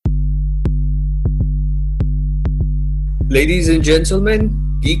Ladies and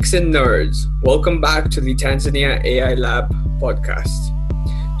gentlemen, geeks and nerds, welcome back to the Tanzania AI Lab podcast.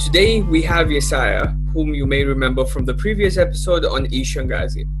 Today we have Yesaya, whom you may remember from the previous episode on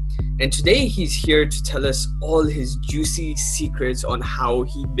eShangazi. And today he's here to tell us all his juicy secrets on how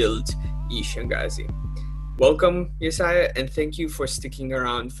he built eShangazi. Welcome, Yesaya, and thank you for sticking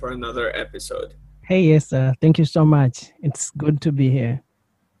around for another episode. Hey, yes, thank you so much. It's good to be here.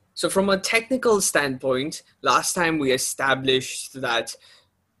 So from a technical standpoint, last time we established that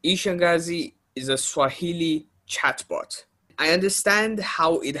eShangazi is a Swahili chatbot. I understand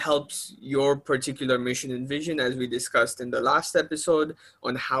how it helps your particular mission and vision, as we discussed in the last episode,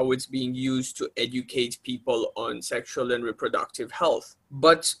 on how it's being used to educate people on sexual and reproductive health.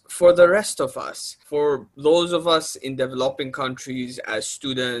 But for the rest of us, for those of us in developing countries, as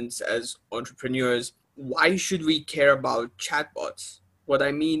students, as entrepreneurs, why should we care about chatbots? What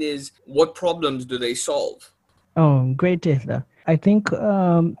I mean is, what problems do they solve? Oh, great, Ether. I think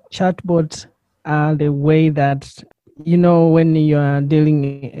chatbots are the way that, when you are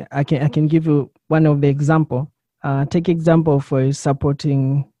dealing, I can give you one of the example. Take example for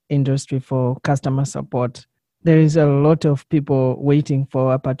supporting industry for customer support. There is a lot of people waiting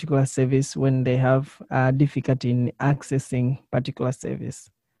for a particular service when they have difficulty in accessing particular service.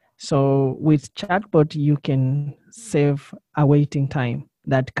 So with chatbot, you can save a waiting time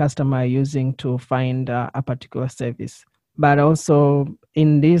that customer are using to find a particular service. But also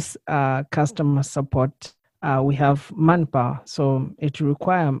in this customer support, we have manpower. So it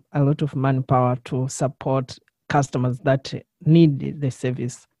requires a lot of manpower to support customers that need the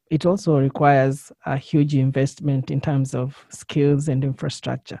service. It also requires a huge investment in terms of skills and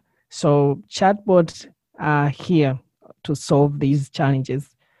infrastructure. So chatbots are here to solve these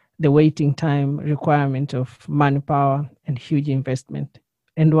challenges, the waiting time, requirement of manpower, and huge investment.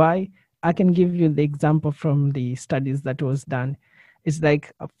 And why? I can give you the example from the studies that was done. It's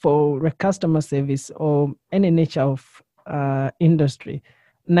like for a customer service or any nature of industry,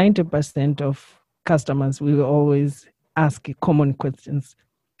 90% of customers will always ask common questions.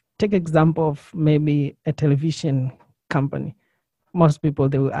 Take example of maybe a television company. Most people,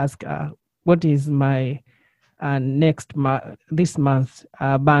 they will ask, what is my this month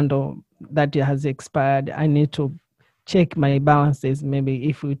bundle that has expired? I need to check my balances, maybe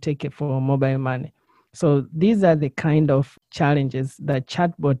if we take it for mobile money. So these are the kind of challenges that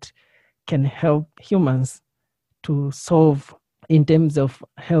chatbot can help humans to solve in terms of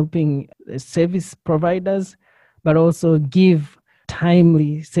helping service providers, but also give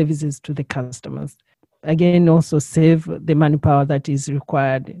timely services to the customers. Again, also save the manpower that is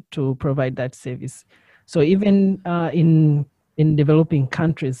required to provide that service. So even in developing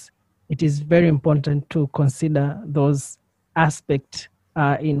countries, it is very important to consider those aspects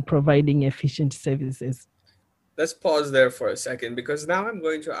in providing efficient services. Let's pause there for a second, because now I'm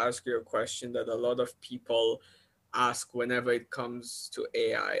going to ask you a question that a lot of people ask whenever it comes to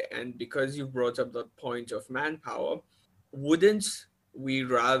AI. And because you brought up the point of manpower, wouldn't we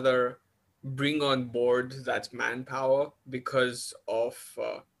rather bring on board that manpower because of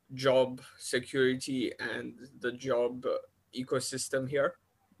job security and the job ecosystem here?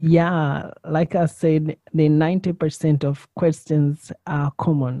 Yeah, like I said, the 90% of questions are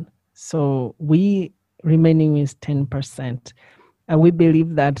common. So we remaining with 10%. And we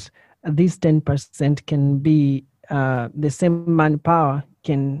believe that this 10% can be the same manpower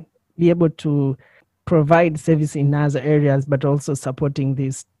can be able to provide service in other areas, but also supporting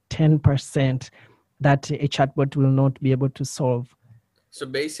this 10% that a chatbot will not be able to solve. So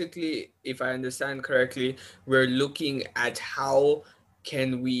basically, if I understand correctly, we're looking at how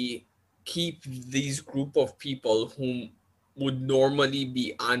can we keep these group of people whom would normally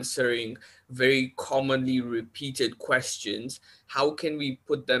be answering very commonly repeated questions, how can we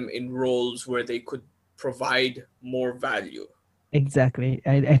put them in roles where they could provide more value? Exactly.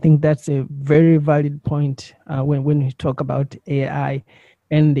 I think that's a very valid point when we talk about AI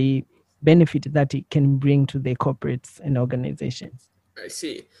and the benefit that it can bring to the corporates and organizations. I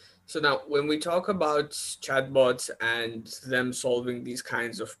see. So now, when we talk about chatbots and them solving these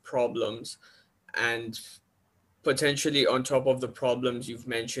kinds of problems, and potentially on top of the problems you've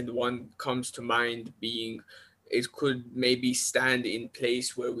mentioned, one comes to mind being it could maybe stand in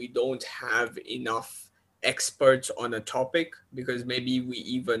place where we don't have enough experts on a topic, because maybe we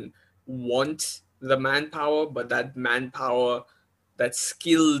even want the manpower, but that manpower, that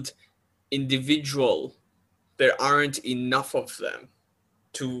skilled individual, there aren't enough of them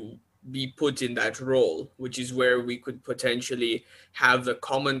to be put in that role, which is where we could potentially have the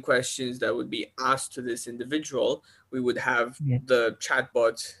common questions that would be asked to this individual. We would have Yeah. the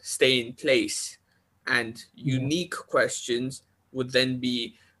chatbot stay in place and Yeah, unique questions would then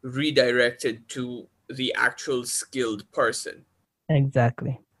be redirected to the actual skilled person.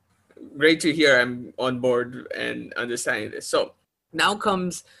 exactly. Great to hear. I'm on board and understanding this. So now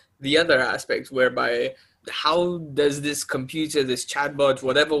comes the other aspect whereby how does this computer, this chatbot,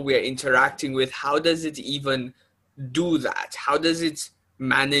 whatever we are interacting with, how does it even do that? How does it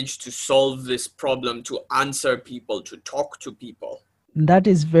manage to solve this problem, to answer people, to talk to people? That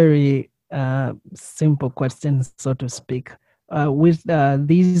is very simple question, so to speak. With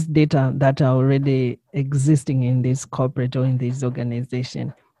these data that are already existing in this corporate or in this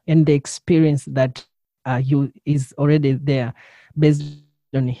organization, and the experience that you is already there based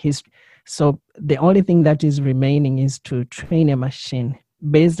on history. So the only thing that is remaining is to train a machine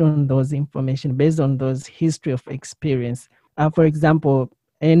based on those information, based on those history of experience. For example,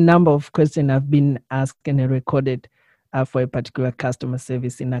 a number of questions have been asked and recorded for a particular customer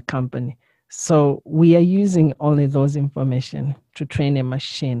service in a company. So we are using only those information to train a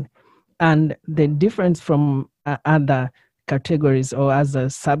machine. And the difference from other categories or other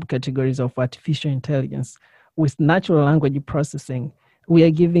subcategories of artificial intelligence with natural language processing, we are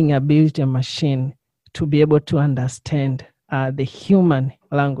giving ability a machine to be able to understand the human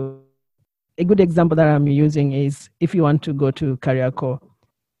language. A good example that I'm using is if you want to go to Kariako,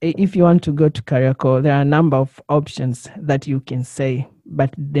 there are a number of options that you can say,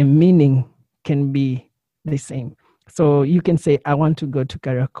 but the meaning can be the same. So you can say, I want to go to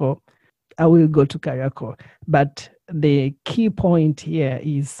Kariako. I will go to Kariako. But the key point here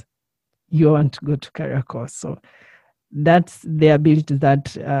is you want to go to Kariako. So that's the ability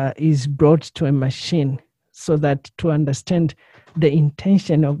that is brought to a machine so that to understand the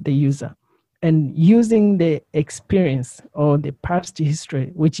intention of the user and using the experience or the past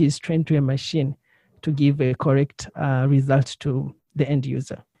history, which is trained to a machine to give a correct result to the end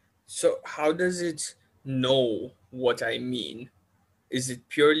user. So, how does it know what I mean? Is it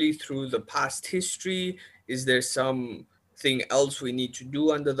purely through the past history? Is there something else we need to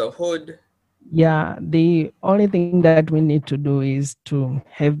do under the hood? Yeah, the only thing that we need to do is to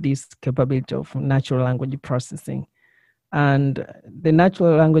have this capability of natural language processing. And the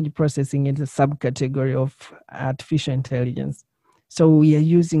natural language processing is a subcategory of artificial intelligence. So we are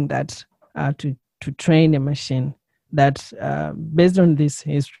using that to train a machine that, based on this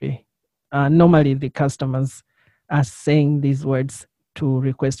history, normally the customers are saying these words to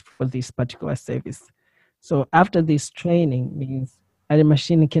request for this particular service. So after this training means the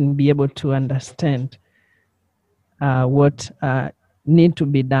machine can be able to understand what need to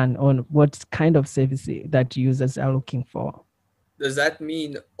be done on what kind of service that users are looking for. Does that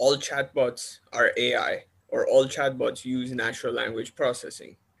mean all chatbots are AI or all chatbots use natural language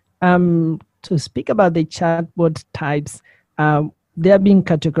processing? To speak about the chatbot types, they are being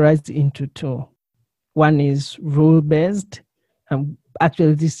categorized into two. One is rule-based.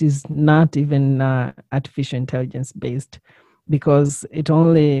 Actually, this is not even artificial intelligence based because it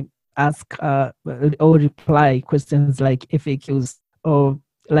only asks or reply questions like FAQs or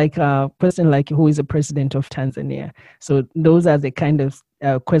like a question like who is the president of Tanzania. So those are the kind of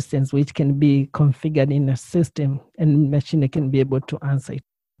questions which can be configured in a system and machine can be able to answer it.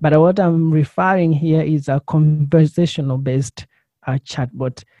 But what I'm referring here is a conversational based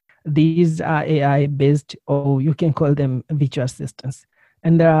chatbot. These are AI based, or you can call them virtual assistants.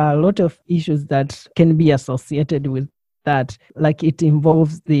 And there are a lot of issues that can be associated with that, like it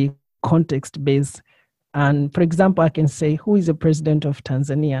involves the context base. And for example, I can say, who is the president of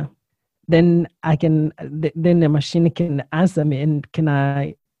Tanzania? Then then the machine can answer me, and can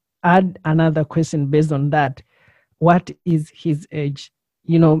I add another question based on that? What is his age?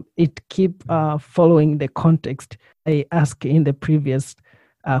 It keep following the context I asked in the previous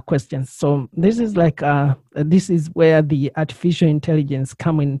questions. So this is where the artificial intelligence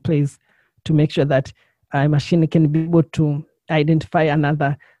come in place to make sure that a machine can be able to identify a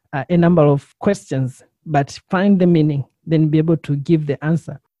number of questions, but find the meaning, then be able to give the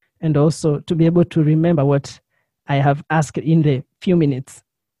answer, and also to be able to remember what I have asked in the few minutes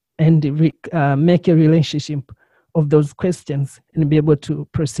and make a relationship of those questions and be able to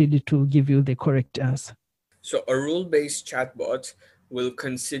proceed to give you the correct answer. So, a rule based chatbot will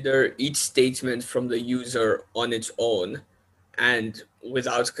consider each statement from the user on its own and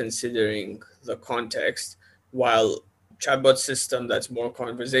without considering the context, while chatbot system that's more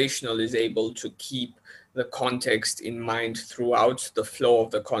conversational is able to keep the context in mind throughout the flow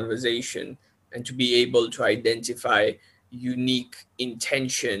of the conversation and to be able to identify unique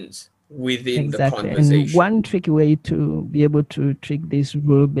intentions within the Exactly. And conversation. one tricky way to be able to trick this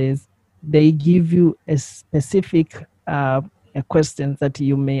rule base, they give you a specific a question that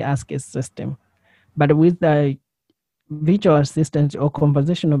you may ask a system. But with the virtual assistant or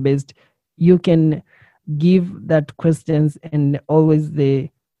conversational based, you can give that questions and always the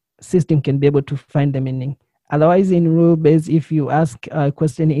system can be able to find the meaning. Otherwise, in rule based, if you ask a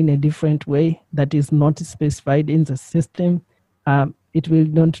question in a different way that is not specified in the system, it will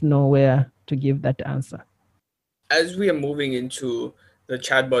not know where to give that answer. As we are moving into the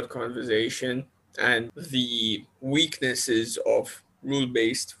chatbot conversation and the weaknesses of rule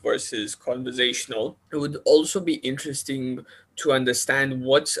based versus conversational, it would also be interesting to understand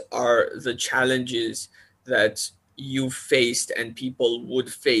what are the challenges that you faced and people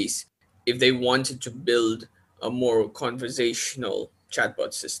would face if they wanted to build a more conversational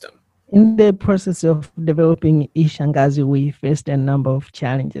chatbot system. In the process of developing eShangazi, we faced a number of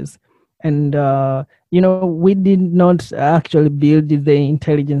challenges. And, we did not actually build the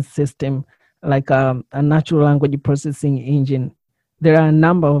intelligence system like a natural language processing engine. There are a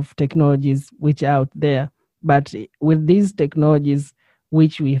number of technologies which are out there, but with these technologies,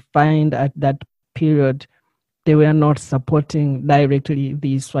 which we find at that period, they were not supporting directly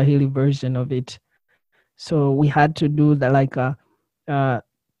the Swahili version of it. So we had to do the uh,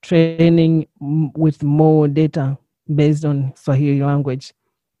 training with more data based on Swahili language.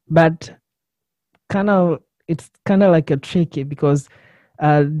 But it's kind of like a tricky because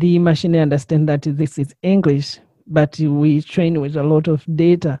the machine understand that this is English, but we train with a lot of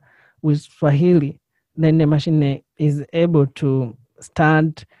data with Swahili. Then the machine is able to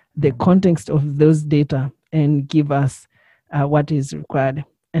start the context of those data and give us what is required.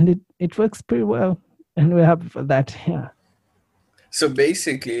 And it works pretty well. And we're happy for that. Yeah. So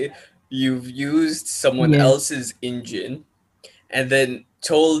basically, you've used someone Yes. else's engine and then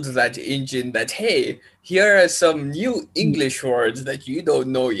told that engine that, hey, here are some new English words that you don't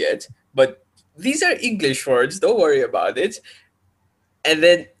know yet, but these are English words, don't worry about it. And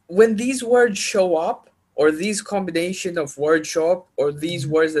then when these words show up, or these combination of words show up, or these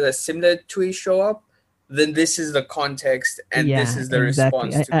words that are similar to it show up, then this is the context and this Yeah, is the exactly.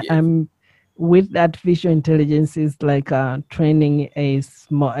 response to give. I'm with artificial intelligence is like training a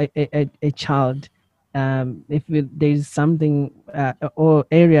small a child. If there is something or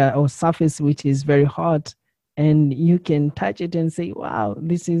area or surface which is very hot, and you can touch it and say, "Wow,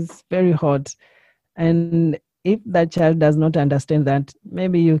 this is very hot," and if that child does not understand that,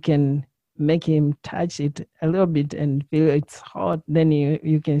 maybe you can make him touch it a little bit and feel it's hot. Then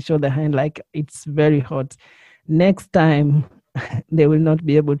you can show the hand like it's very hot. Next time, they will not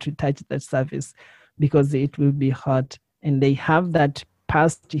be able to touch that surface because it will be hot. And they have that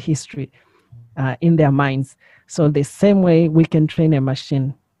past history in their minds. So the same way we can train a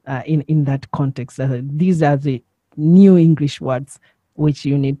machine in that context. These are the new English words which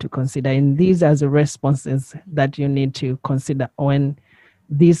you need to consider, and these are the responses that you need to consider when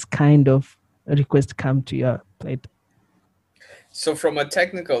this kind of request come to your plate. So, from a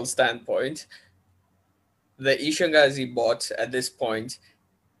technical standpoint, the Ishangazi bot at this point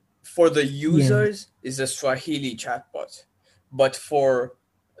for the Yes, users is a Swahili chatbot, but for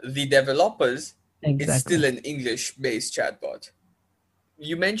the developers, it's still exactly. an English based chatbot.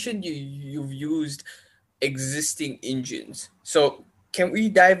 You mentioned you've used existing engines. So can we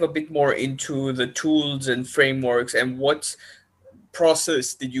dive a bit more into the tools and frameworks and what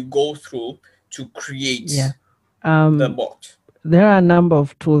process did you go through to Yeah. create the Um, bot? there are a number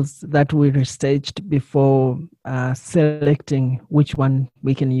of tools that we researched before selecting which one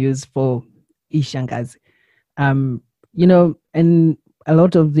we can use for eShangazi. Um, and a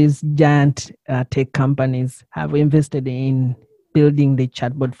lot of these giant tech companies have invested in building the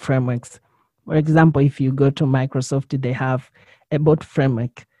chatbot frameworks. For example, if you go to Microsoft, they have a bot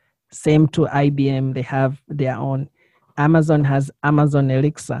framework. Same to IBM, they have their own. Amazon has Amazon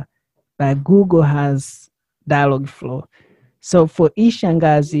Alexa, but Google has Dialogflow. So for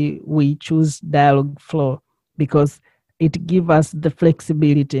eShangazi, we choose Dialogflow because it gives us the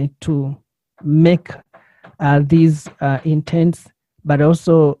flexibility to make these intents, but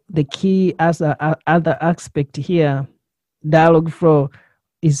also the key as a other aspect here, Dialogflow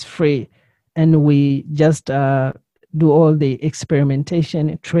is free, and we just do all the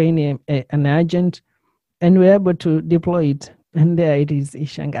experimentation, training an agent, and we're able to deploy it. And there it is,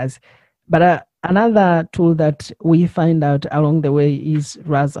 eShangazi. But another tool that we find out along the way is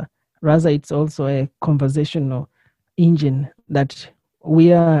Raza. Raza, it's also a conversational engine that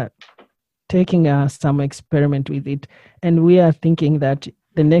we are taking some experiment with it, and we are thinking that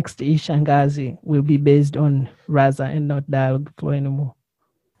the next eShangazi will be based on Raza and not Dialogflow anymore.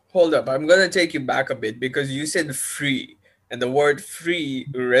 Hold up, I'm gonna take you back a bit because you said free, and the word free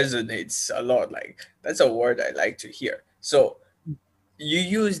resonates a lot. Like that's a word I like to hear. So you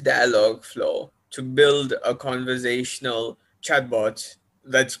use Dialogflow, to build a conversational chatbot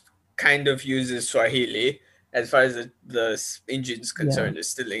that kind of uses Swahili. As far as the engine's Yeah, concerned, it's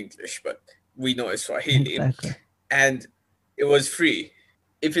still English, but we know it's Swahili. exactly. And it was free.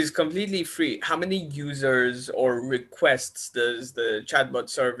 If it's completely free, how many users or requests does the chatbot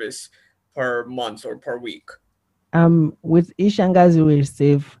service per month or per week? With Ishangazi, we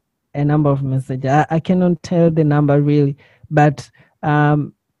receive a number of messages. I cannot tell the number really, but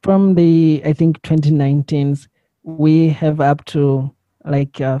from the, I think, 2019s, we have up to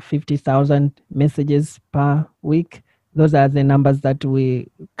like 50,000 messages per week. Those are the numbers that we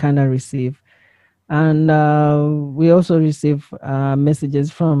kind of receive. And we also receive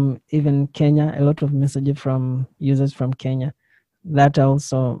messages from even Kenya, a lot of messages from users from Kenya that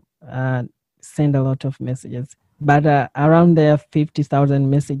also send a lot of messages. But around there, 50,000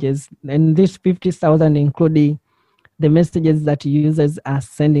 messages, and this 50,000 including the messages that users are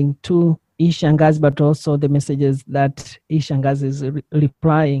sending to eShangazi, but also the messages that eShangazi is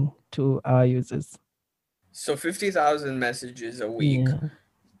replying to our users. So 50,000 messages a week Yeah,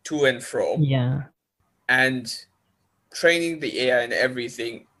 to and fro, yeah. and training the AI and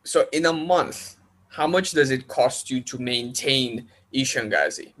everything. So in a month, how much does it cost you to maintain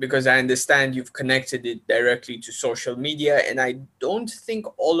eShangazi? Because I understand you've connected it directly to social media, and I don't think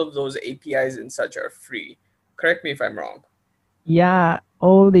all of those APIs and such are free. Correct me if I'm wrong. Yeah,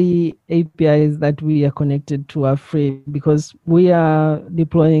 all the APIs that we are connected to are free because we are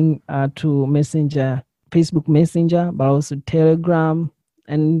deploying to Messenger, Facebook Messenger, but also Telegram,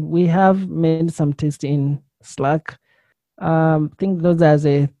 and we have made some tests in Slack. I think those are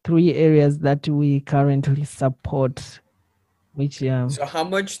the three areas that we currently support. Which So how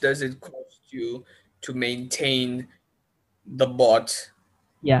much does it cost you to maintain the bot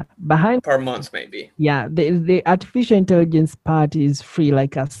yeah, behind per month, maybe? yeah, the artificial intelligence part is free,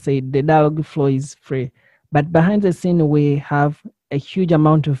 like I said, the dialogue flow is free. But behind the scene, we have a huge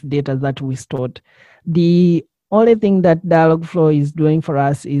amount of data that we stored. The only thing that dialogue flow is doing for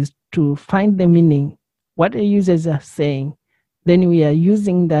us is to find the meaning, what the users are saying. Then we are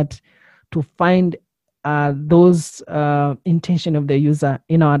using that to find those intention of the user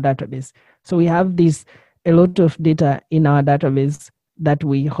in our database. So we have this a lot of data in our database that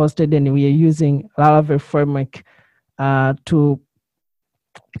we hosted, and we are using Laravel framework to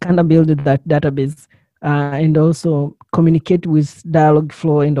kind of build that database and also communicate with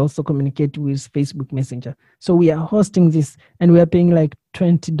Dialogflow and also communicate with Facebook Messenger. So we are hosting this, and we are paying like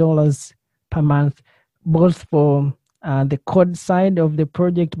 $20 per month, both for the code side of the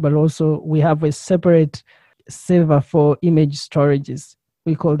project, but also we have a separate server for image storages.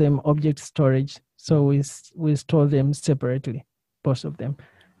 We call them object storage. So we store them separately, both of them.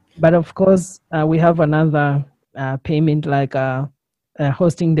 But of course, we have another payment like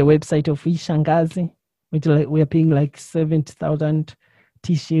hosting the website of eShangazi, which we are paying like 70,000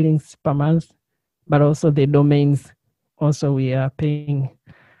 T shillings per month. But also the domains, also we are paying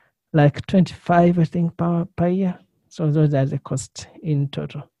like 25, I think, per year. So those are the costs in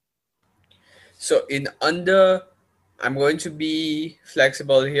total. So I'm going to be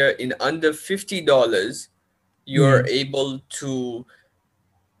flexible here. In under $50, you're Yeah. able to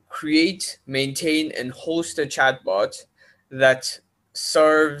create, maintain, and host a chatbot that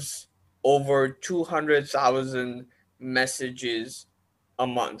serves over 200,000 messages a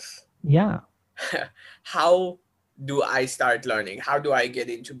month. Yeah. How do I start learning? How do I get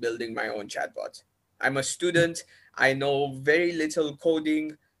into building my own chatbot? I'm a student. I know very little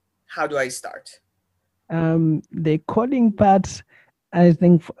coding. How do I start? The coding part, I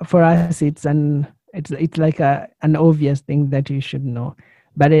think for us, it's like an obvious thing that you should know.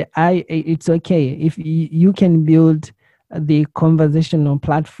 But it's okay if you can build the conversational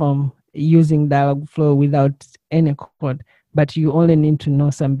platform using Dialogflow without any code, but you only need to know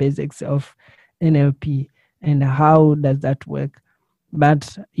some basics of NLP and how does that work.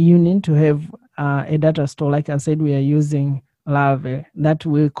 But you need to have a data store. Like I said, we are using Laravel that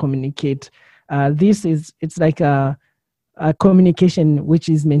will communicate. It's like a communication which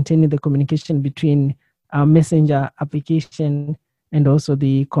is maintaining the communication between our messenger application and also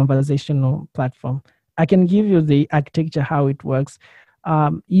the conversational platform. I can give you the architecture, how it works.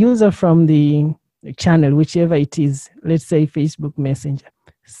 User from the channel, whichever it is, let's say Facebook Messenger,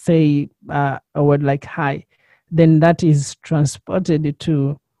 say a word like hi, then that is transported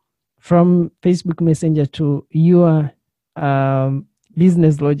to from Facebook Messenger to your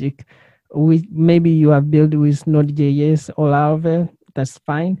business logic. Maybe you have built with Node.js or Laravel, that's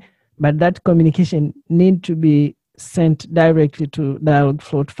fine. But that communication need to be sent directly to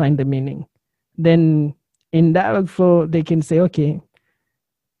Dialogflow to find the meaning. Then in Dialogflow, they can say, okay,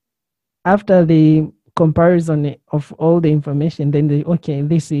 After the comparison of all the information, then they, okay,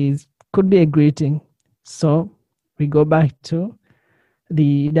 this is could be a greeting. So we go back to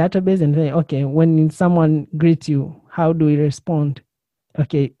the database and say, okay, when someone greets you, how do we respond?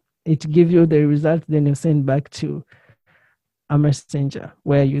 Okay, it gives you the result, then you send back to a messenger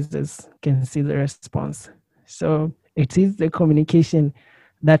where users can see the response. So it is the communication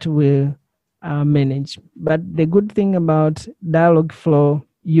that will manage. But the good thing about Dialogflow,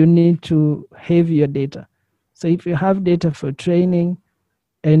 you need to have your data. So if you have data for training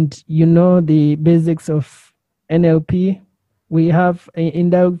and you know the basics of NLP, we have in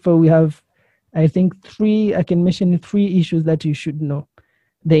Dialogflow, we have, I think, I can mention three issues that you should know: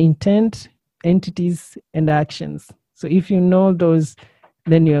 the intent, entities, and actions. So if you know those,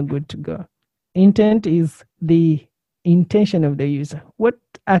 then you are good to go. Intent is the intention of the user, what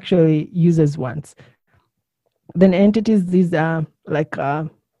actually users want. Then entities, these are like a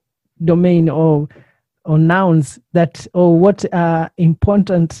domain or nouns that, or what are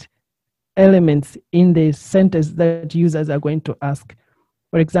important elements in the sentence that users are going to ask.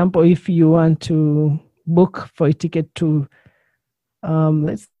 For example, if you want to book for a ticket to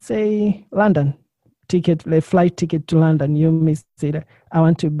let's say London, a flight ticket to London, you may say that I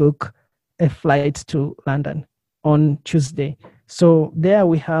want to book a flight to London on Tuesday. So there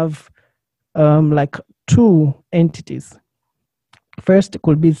we have like two entities. First, it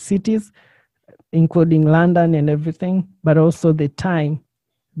could be cities, including London and everything, but also the time.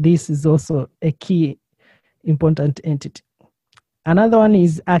 This is also a key important entity. Another one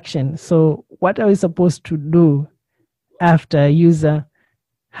is action. So what are we supposed to do after a user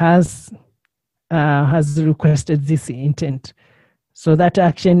has requested this intent? So that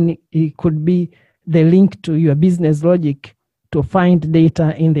action, it could be the link to your business logic to find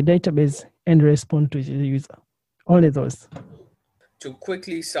data in the database and respond to the user. Only those. To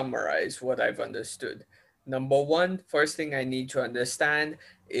quickly summarize what I've understood. Number one, first thing I need to understand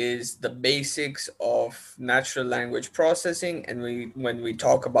is the basics of natural language processing. And when we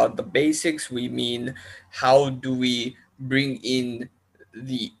talk about the basics, we mean how do we bring in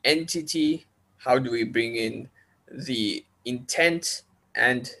the entity, how do we bring in the intent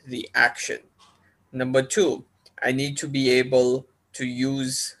and the action. Number two, I need to be able to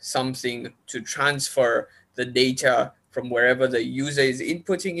use something to transfer the data from wherever the user is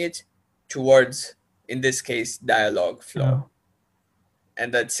inputting it towards, in this case, Dialogflow. Oh.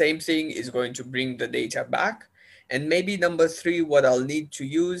 And that same thing is going to bring the data back. And maybe number three, what I'll need to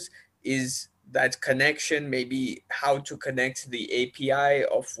use is that connection, maybe how to connect the API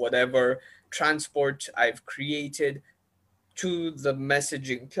of whatever transport I've created to the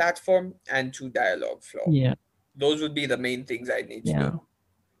messaging platform and to Dialogflow. Yeah. Those would be the main things I need to do.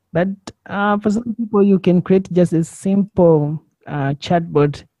 But for some people, you can create just a simple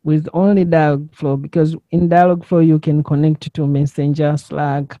chatbot with only Dialogflow, because in Dialogflow you can connect to Messenger,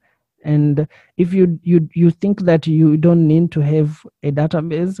 Slack, and if you think that you don't need to have a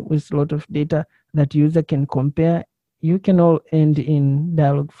database with a lot of data that user can compare, you can all end in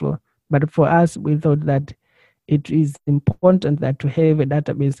Dialogflow. But for us, we thought that it is important that to have a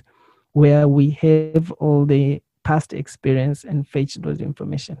database where we have all the past experience and fetch those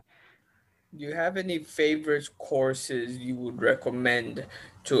information. Do you have any favorite courses you would recommend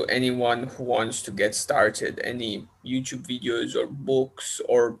to anyone who wants to get started? Any YouTube videos or books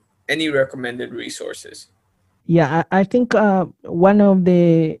or any recommended resources? Yeah, I think one of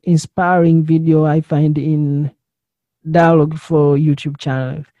the inspiring video I find in Dialogflow YouTube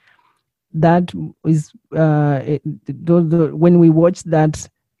channel, that is when we watch that,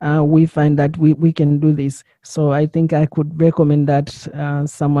 we find that we can do this. So I think I could recommend that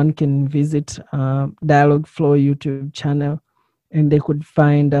someone can visit Dialogflow YouTube channel, and they could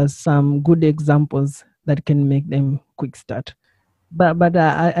find some good examples that can make them quick start. But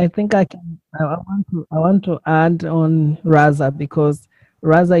I think I want to add on Raza, because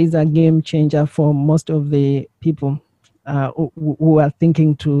Raza is a game changer for most of the people who are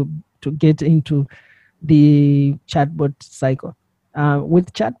thinking to get into the chatbot cycle.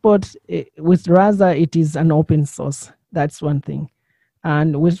 With chatbot, with Raza, it is an open source. That's one thing.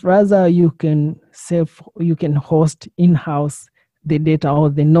 And with Raza, you can host in-house the data or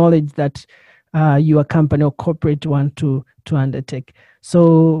the knowledge that your company or corporate want to undertake.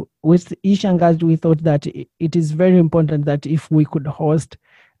 So with eShangazi, we thought that it is very important that if we could host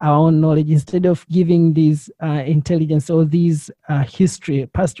our own knowledge, instead of giving these intelligence or these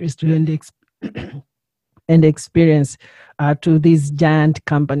past history and experience to these giant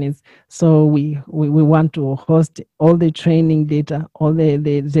companies. So we want to host all the training data, all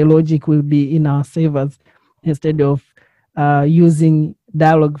the logic will be in our servers, instead of using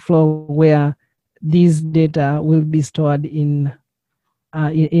Dialogflow where these data will be stored in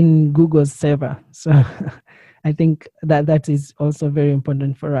Google's server. So I think that is also very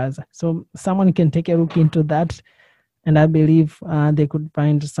important for us. So someone can take a look into that, and I believe they could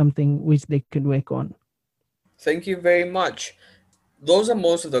find something which they could work on. Thank you very much. Those are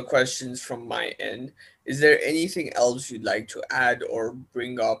most of the questions from my end. Is there anything else you'd like to add or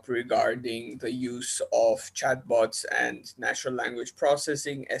bring up regarding the use of chatbots and natural language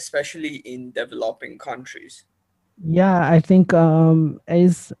processing, especially in developing countries? Yeah, I think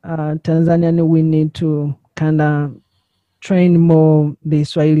as Tanzanian, we need to kind of train more the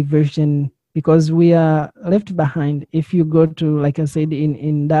Swahili version because we are left behind. If you go to, like I said,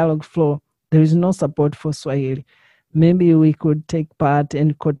 in Dialogflow, there is no support for Swahili. Maybe we could take part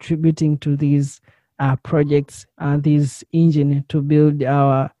in contributing to these projects, this engine to build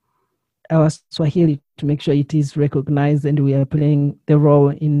our Swahili to make sure it is recognized and we are playing the role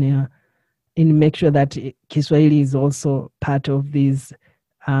in make sure that Kiswahili is also part of these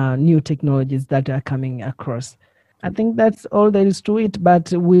new technologies that are coming across. I think that's all there is to it.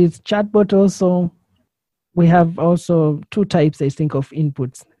 But with chatbot also, we have also two types, I think, of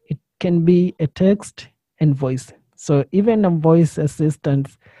inputs. It can be a text and voice. So even a voice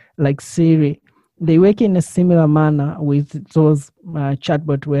assistant like Siri, they work in a similar manner with those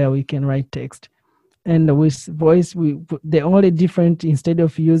chatbot where we can write text. And with voice, the only different, instead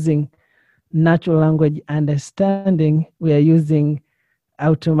of using natural language understanding, we are using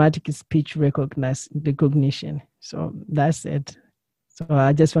automatic speech recognition. So that's it. So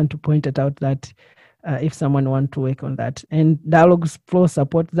I just want to point it out that if someone want to work on that, and Dialogflow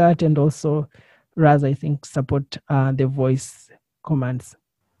support that, and also RAS, I think, support the voice commands.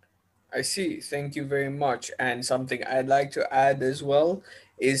 I see. Thank you very much. And something I'd like to add as well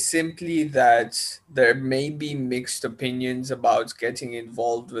is simply that there may be mixed opinions about getting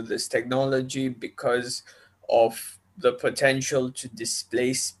involved with this technology because of the potential to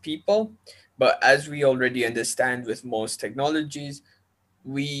displace people. But as we already understand with most technologies,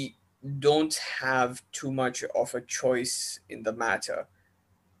 we don't have too much of a choice in the matter.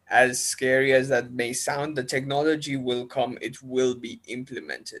 As scary as that may sound, the technology will come, it will be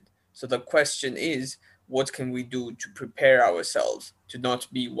implemented. So the question is, what can we do to prepare ourselves to not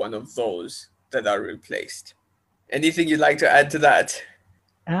be one of those that are replaced? Anything you'd like to add to that?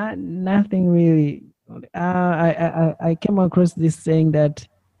 Nothing really. I came across this saying that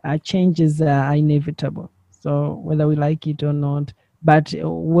changes are inevitable. So whether we like it or not, but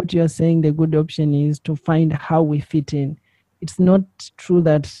what you're saying, the good option is to find how we fit in. It's not true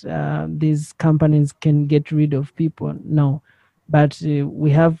that these companies can get rid of people. No, but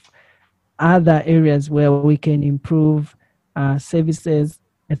we have other areas where we can improve services.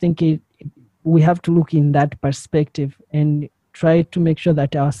 I think we have to look in that perspective and try to make sure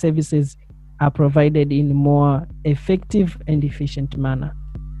that our services are provided in a more effective and efficient manner.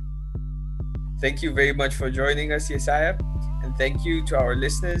 Thank you very much for joining us, Yesaya. And thank you to our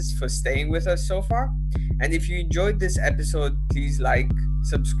listeners for staying with us so far. And if you enjoyed this episode, please like,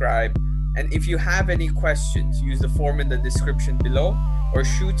 subscribe. And if you have any questions, use the form in the description below or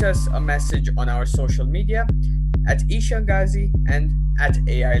shoot us a message on our social media at Ishangazi and at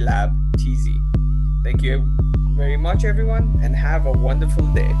AI Lab TZ. Thank you very much, everyone, and have a wonderful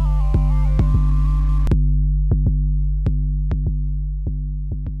day.